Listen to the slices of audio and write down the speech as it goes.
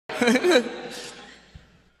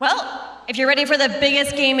Well, if you're ready for the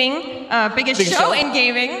biggest show in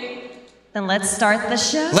gaming, then let's start the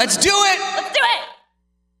show. Let's do it! Let's do it!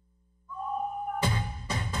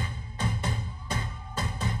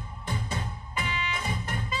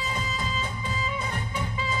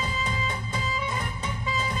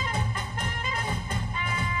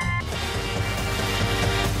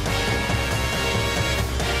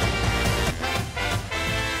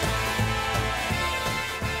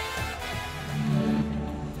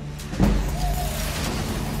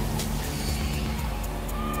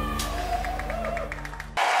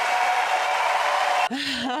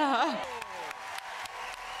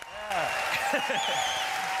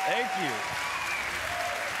 Thank you.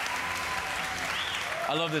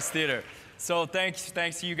 I love this theater. So thanks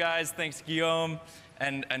to you guys, thanks Guillaume,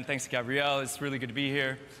 and thanks Gabrielle. It's really good to be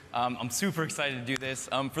here. I'm super excited to do this.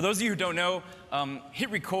 For those of you who don't know, Hit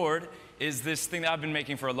Record is this thing that I've been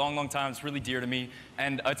making for a long, long time. It's really dear to me.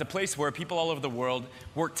 And it's a place where people all over the world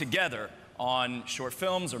work together on short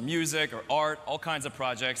films or music or art, all kinds of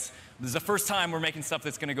projects. This is the first time we're making stuff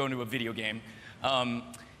that's going to go into a video game.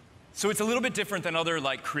 So it's a little bit different than other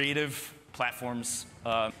creative platforms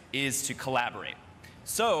is to collaborate.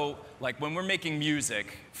 So when we're making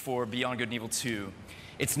music for Beyond Good and Evil 2,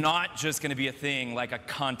 it's not just going to be a thing like a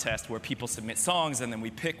contest where people submit songs and then we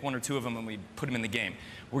pick one or two of them and we put them in the game.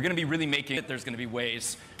 We're going to be really making it. There's going to be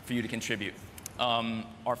ways for you to contribute.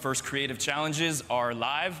 Our first creative challenges are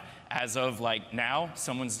live. As of now,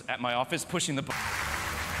 someone's at my office pushing the button.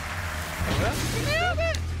 We nailed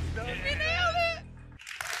it! We nailed it!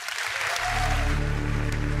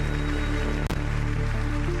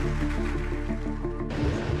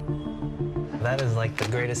 That is the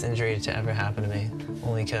greatest injury to ever happen to me,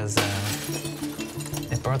 only because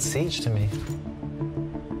it brought Siege to me.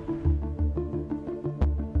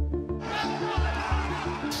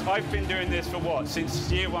 I've been doing this for what?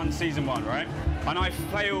 Since year one, season one, right? And I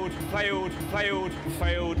failed,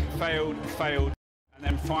 and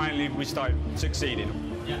then finally we succeeded.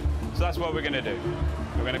 Yeah. So that's what we're going to do.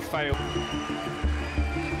 We're going to fail.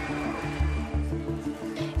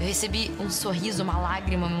 Eu recebi sorriso, uma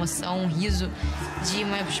lágrima, uma emoção, riso de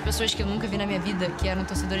umas pessoas que eu nunca vi na minha vida, que eram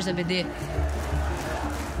torcedores da BD.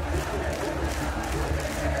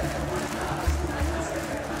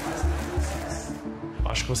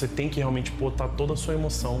 Acho que você tem que realmente botar toda a sua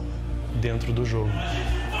emoção dentro do jogo.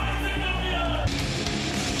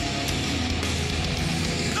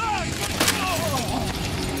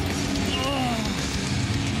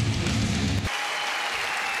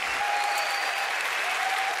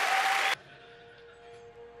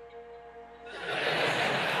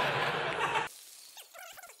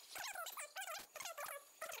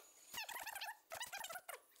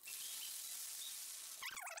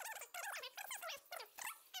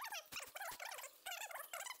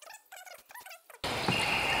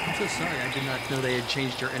 I'm so sorry, I did not know they had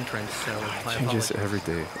changed your entrance, so I changes apologize. every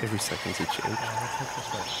day, every second it changes.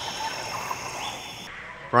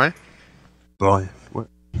 Brian? Brian, what?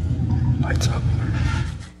 Lights up.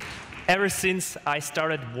 Ever since I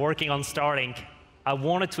started working on Starlink, I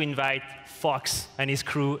wanted to invite Fox and his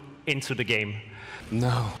crew into the game.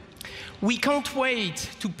 No. We can't wait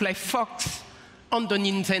to play Fox on the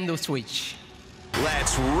Nintendo Switch.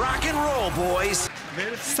 Let's rock and roll, boys.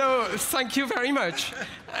 So, thank you very much.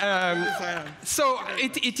 So,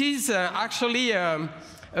 it is actually a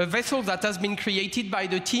vessel that has been created by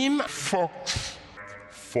the team. Fox.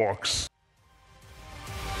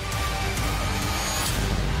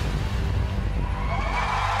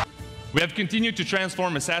 We have continued to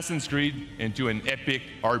transform Assassin's Creed into an epic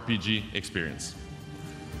RPG experience.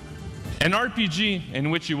 An RPG in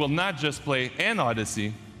which you will not just play an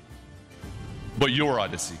Odyssey, but your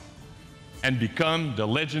Odyssey, and become the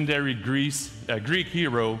legendary Greek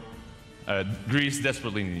hero Greece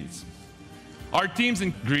desperately needs. Our teams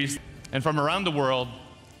in Greece and from around the world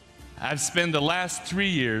have spent the last 3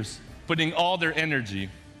 years putting all their energy,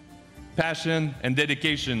 passion, and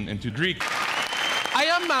dedication into Greek. I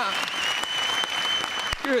am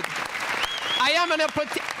good. I am an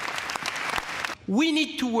opportunity. We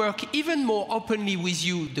need to work even more openly with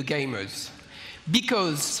you, the gamers,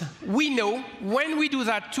 because we know when we do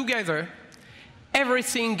that together,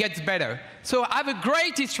 everything gets better. So have a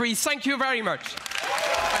great E3. Thank you very much.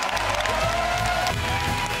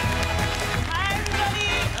 Hi, everybody.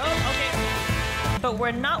 Oh, okay. But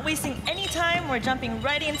we're not wasting any time. We're jumping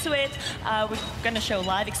right into it. We're going to show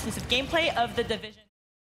live exclusive gameplay of The Division.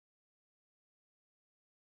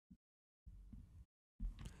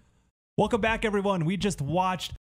 Welcome back, everyone. We just watched